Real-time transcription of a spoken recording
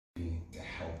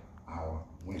our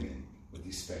women with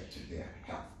respect to their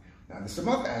health. Now, there's some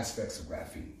other aspects of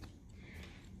graphene.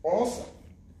 Also,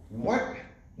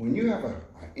 when you have an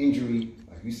injury,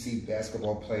 like you see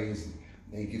basketball players,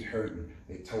 they get hurt and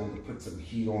they're told to put some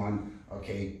heat on,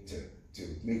 okay, to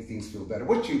make things feel better.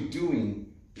 What you're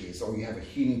doing is, or you have a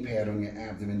heating pad on your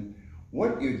abdomen,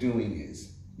 what you're doing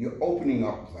is you're opening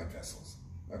up blood vessels,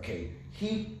 okay?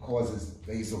 Heat causes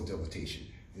vasodilatation.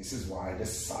 This is why the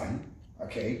sun,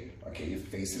 okay, your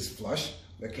face is flushed,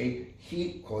 okay?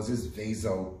 Heat causes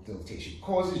vasodilatation,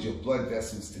 causes your blood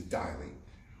vessels to dilate.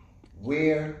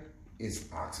 Where is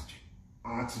oxygen?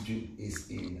 Oxygen is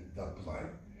in the blood.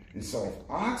 And so if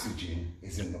oxygen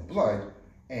is in the blood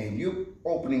and you're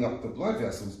opening up the blood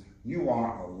vessels, you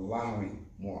are allowing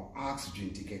more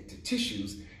oxygen to get to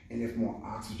tissues. And if more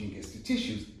oxygen gets to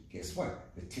tissues, guess what?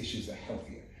 The tissues are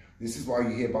healthier. This is why you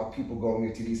hear about people going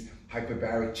into these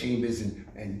hyperbaric chambers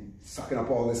and sucking up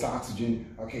all this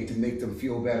oxygen, okay, to make them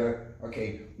feel better,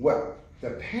 okay? Well,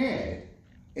 the pad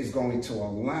is going to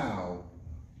allow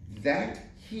that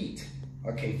heat,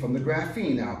 okay, from the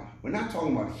graphene. Now, we're not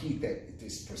talking about heat that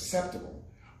is perceptible.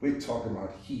 We're talking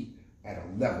about heat at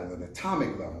a level, an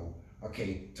atomic level,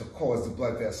 okay, to cause the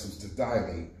blood vessels to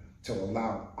dilate, to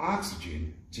allow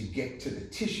oxygen to get to the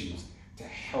tissues to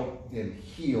help them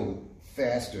heal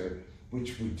faster,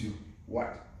 which would do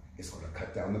what? It's going to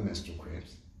cut down the menstrual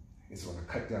cramps. It's going to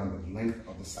cut down the length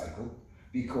of the cycle.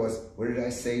 Because what did I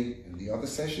say in the other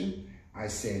session? I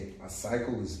said a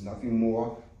cycle is nothing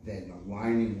more than the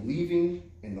lining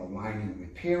leaving and the lining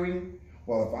repairing.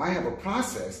 Well, if I have a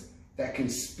process that can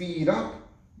speed up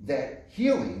that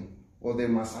healing, well,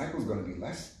 then my cycle is going to be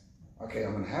less. Okay,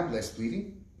 I'm going to have less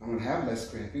bleeding. I'm going to have less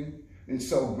cramping. And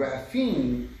so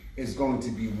graphene is going to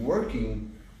be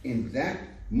working in that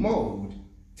mode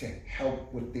to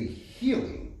help with the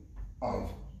healing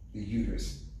of the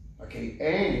uterus, okay,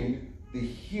 and the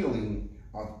healing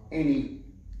of any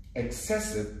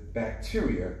excessive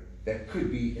bacteria that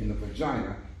could be in the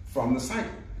vagina from the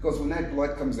cycle. Because when that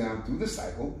blood comes down through the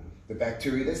cycle, the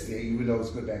bacteria that's there, even though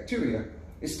it's good bacteria,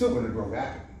 it's still going to grow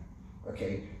rapidly,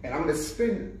 okay? And I'm going to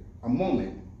spend a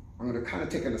moment, I'm going to kind of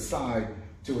take an aside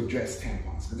to address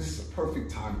tampons, because this is a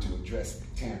perfect time to address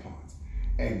tampons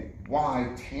and why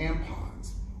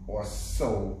tampons are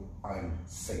so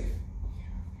unsafe.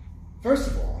 First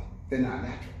of all, they're not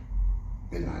natural.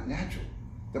 They're not natural.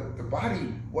 The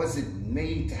body wasn't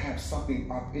made to have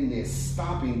something up in there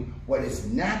stopping what is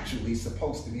naturally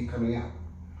supposed to be coming out.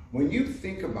 When you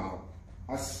think about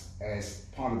us as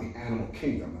part of the animal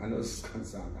kingdom, I know this is going to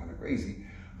sound kind of crazy,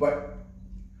 but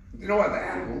no other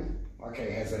animal,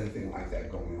 okay, has anything like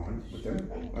that going on with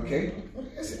them, okay?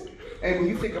 That's it. And when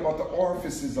you think about the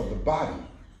orifices of the body,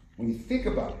 when you think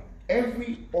about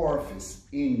every orifice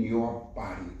in your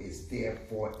body is there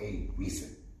for a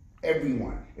reason. Every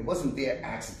one. It wasn't there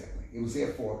accidentally. It was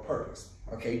there for a purpose,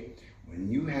 okay? When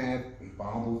you have a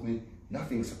bowel movement,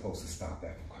 nothing's supposed to stop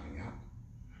that from coming out.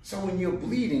 So when you're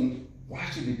bleeding, why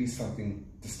should there be something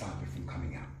to stop it from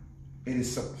coming out? It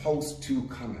is supposed to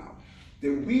come out. The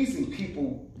reason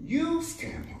people use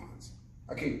tampons,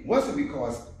 okay, wasn't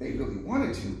because they really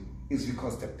wanted to, is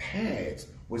because the pads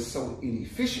were so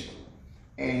inefficient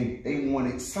and they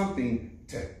wanted something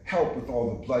to help with all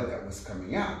the blood that was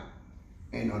coming out.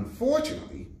 And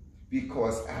unfortunately,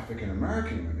 because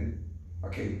African-American women,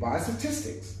 okay, by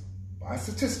statistics,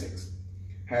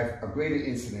 have a greater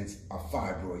incidence of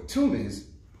fibroid tumors,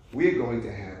 we're going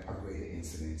to have a greater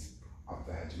incidence of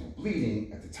vaginal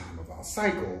bleeding at the time of our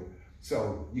cycle.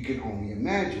 So you can only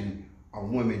imagine a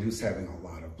woman who's having a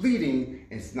lot of bleeding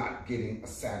and is not getting a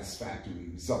satisfactory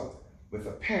result with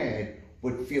a pad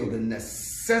would feel the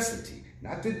necessity,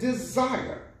 not the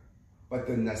desire, but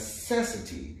the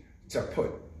necessity to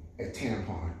put a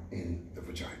tampon in the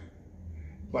vagina.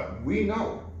 But we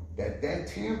know that that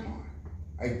tampon,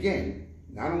 again,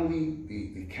 not only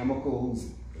the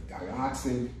chemicals, the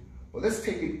dioxin, well, let's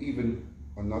take it even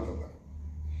another level.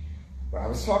 But I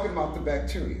was talking about the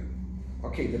bacteria.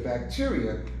 Okay, the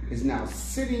bacteria is now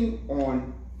sitting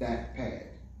on that pad.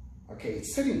 Okay,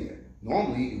 it's sitting there.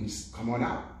 Normally, it would just come on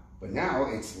out. But now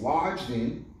it's lodged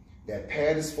in, that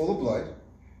pad is full of blood.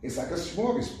 It's like a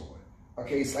smorgasbord.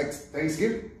 Okay, it's like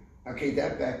Thanksgiving. Okay,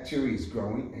 that bacteria is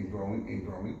growing and growing and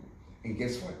growing. And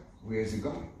guess what? Where is it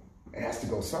going? It has to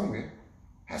go somewhere. It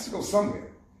has to go somewhere.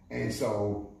 And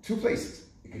so, two places.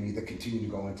 It can either continue to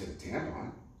go into the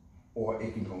tampon, or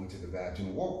it can go into the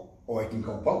vaginal wall, or it can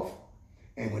go both.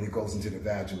 And when it goes into the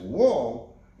vaginal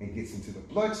wall, it gets into the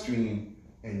bloodstream,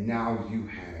 and now you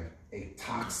have a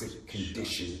toxic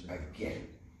condition again.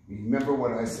 Remember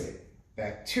what I said.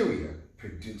 Bacteria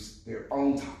produce their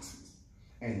own toxins.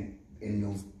 And in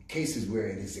those cases where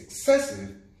it is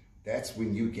excessive, that's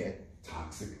when you get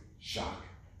toxic shock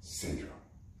syndrome,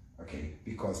 okay?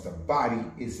 Because the body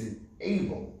isn't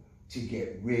able to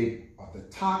get rid of the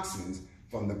toxins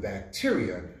from the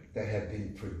bacteria that have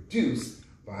been produced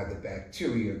by the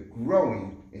bacteria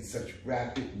growing in such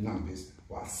rapid numbers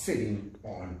while sitting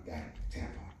on that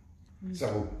tampon.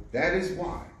 So that is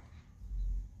why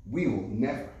we will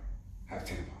never have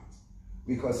tampons,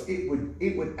 because it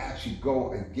would actually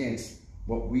go against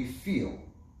what we feel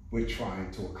we're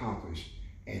trying to accomplish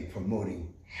in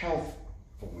promoting health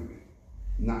for women,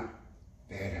 not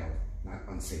bad health, not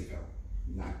unsafe health,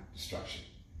 not destruction.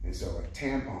 And so a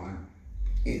tampon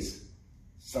is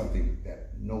something that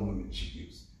no woman should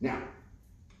use. Now,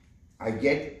 I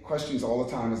get questions all the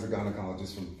time as a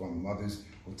gynecologist from mothers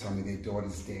who tell me their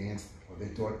daughters dance or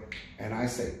their daughter, and I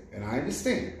say, and I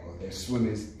understand, or they're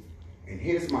swimmers, and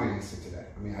here's my answer to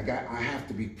that. I mean, I have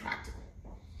to be practical.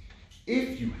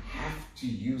 If you have to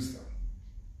use them,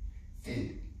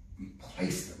 then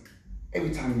replace them every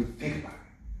time you think about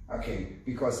it, okay?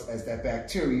 Because as that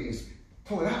bacteria is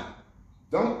pulled out,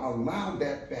 don't allow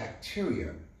that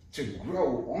bacteria to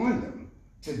grow on them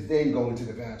to then go into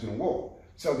the vaginal wall.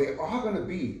 So there are going to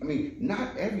be, I mean,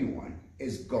 not everyone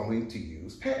is going to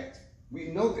use pads. We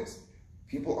know this.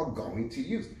 People are going to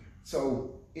use.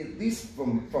 So at least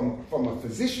from a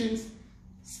physician's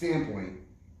standpoint,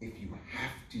 if you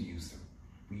have to use them,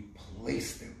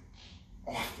 replace them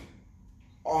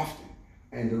often.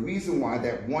 And the reason why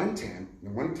that one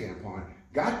tampon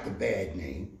got the bad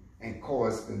name and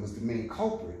caused and was the main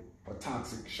culprit for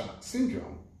toxic shock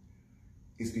syndrome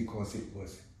is because it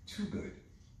was too good.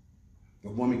 The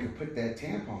woman could put that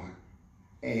tampon,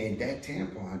 and that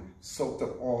tampon soaked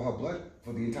up all her blood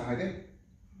for the entire day.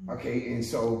 Okay, and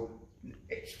so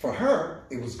for her,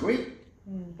 it was great,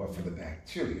 but for the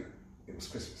bacteria, it was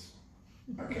Christmas.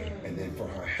 Okay, and then for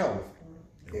her health,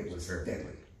 it was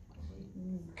deadly.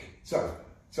 Okay, so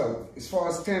as far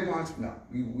as tampons, no,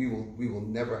 we will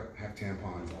never have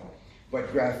tampons.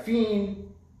 But graphene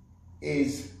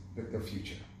is the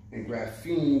future, and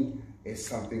graphene is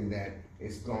something that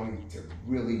is going to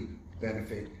really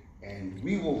benefit, and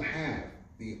we will have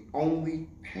the only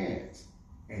pads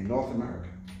in North America,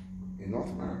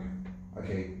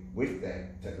 okay, with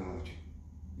that technology.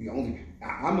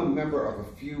 I'm a member of a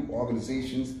few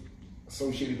organizations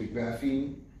associated with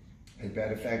graphene. As a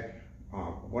matter of fact,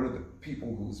 one of the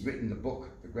people who's written the book,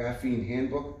 the Graphene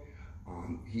Handbook,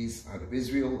 he's out of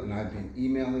Israel, and I've been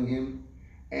emailing him.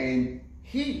 And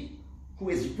he, who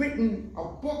has written a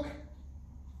book,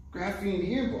 Graphene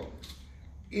Handbook,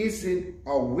 isn't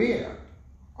aware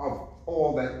of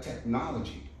all that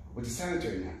technology with the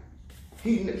sanitary now.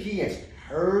 He has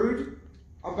heard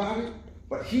about it,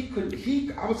 but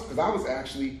I was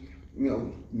actually, we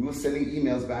were sending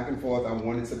emails back and forth. I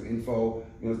wanted some info,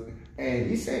 and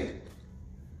he said,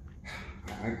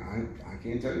 I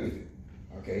can't tell you anything,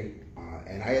 okay?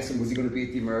 And I asked him, was he going to be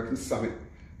at the American Summit?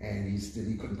 And he said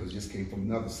he couldn't because he just came from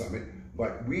another summit.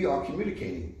 But we are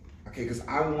communicating, okay? Because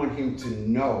I want him to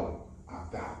know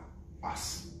about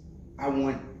us. I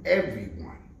want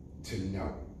everyone to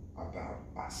know about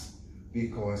us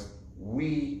because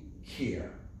we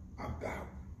care about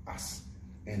us.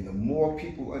 And the more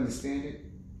people understand it,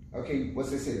 okay, what's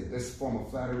they say? This form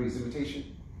of flattery is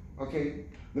imitation. Okay,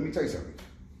 let me tell you something.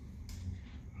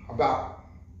 About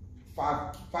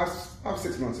five,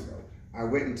 6 months ago, I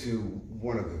went into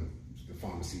one of the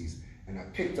pharmacies and I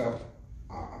picked up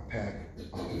a pack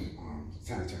of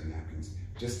sanitary napkins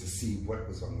just to see what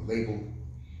was on the label.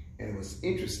 And it was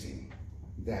interesting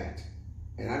that,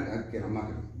 and again, I'm not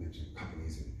going to mention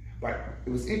companies, but it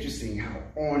was interesting how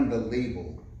on the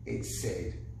label it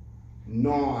said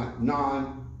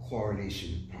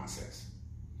non-chlorination process.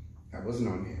 That wasn't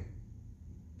on there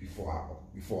before our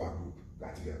group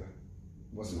got together.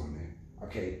 It wasn't on there.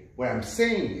 Okay, what I'm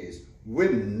saying is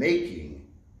we're making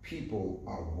people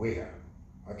aware.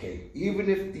 Okay, even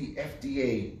if the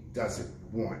FDA doesn't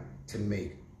want to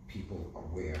make people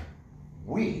aware,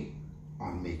 we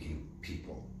are making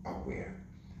people aware.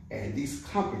 And these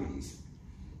companies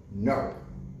know.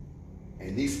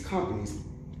 And these companies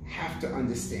have to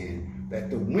understand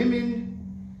that the women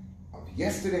of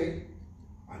yesterday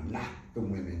are not the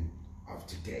women of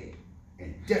today,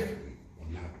 and definitely will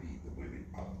not be the women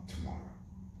of tomorrow.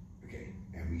 Okay,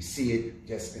 and we see it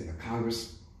just in the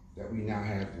Congress that we now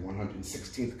have, the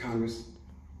 116th Congress.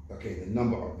 Okay, the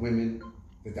number of women,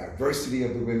 the diversity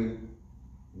of the women.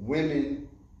 Women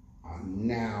are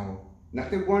now,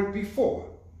 not they weren't before,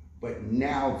 but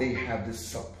now they have the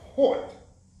support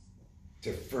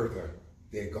to further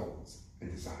their goals and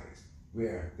desires,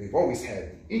 where they've always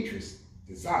had the interest,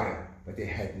 desire, but they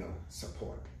had no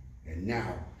support. And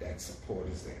now that support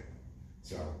is there.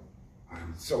 So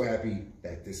I'm so happy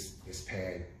that this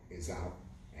pad is out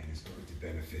and is going to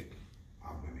benefit